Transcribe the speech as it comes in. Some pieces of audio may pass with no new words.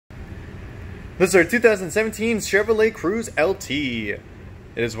This is our 2017 Chevrolet Cruze LT.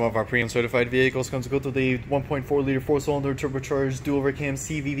 It is one of our pre-owned certified vehicles. Comes equipped with a 1.4 liter 4-cylinder turbocharged dual overcam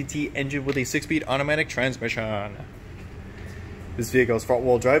CVT engine with a 6-speed automatic transmission. This vehicle is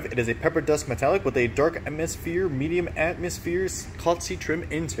front-wheel drive. It is a pepper dust metallic with a dark atmosphere, medium atmosphere, cloth seat trim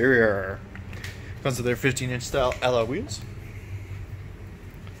interior. Comes with their 15-inch style alloy wheels.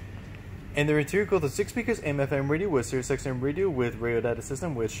 And their interior goes with 6 speakers, AM/FM radio with Sirius XM radio with radio data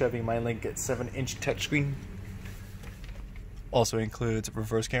system with Chevy MyLink 7-inch touchscreen. Also includes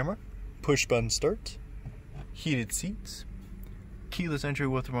reverse camera, push button start, heated seats, keyless entry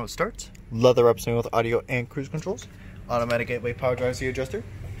with remote start, leather upstairs with audio and cruise controls, automatic 8-way power drive seat adjuster.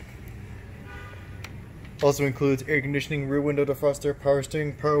 Also includes air conditioning, rear window defroster, power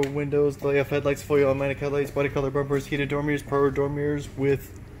steering, power windows, lay-off headlights, fully automatic headlights, body color bumpers, heated door mirrors, power door mirrors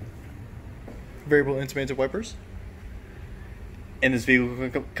with variable intermittent wipers. And this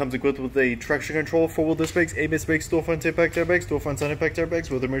vehicle comes equipped with a traction control, 4-wheel disc brakes, ABS brakes, dual front impact airbags, dual front side impact airbags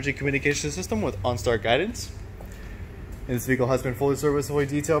with emergency communication system with OnStar guidance. And this vehicle has been fully serviced, fully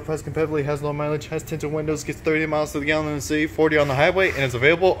detailed, priced competitively, has low mileage, has tinted windows, gets 30 miles to the gallon in the city, 40 on the highway, and is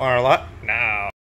available on our lot now.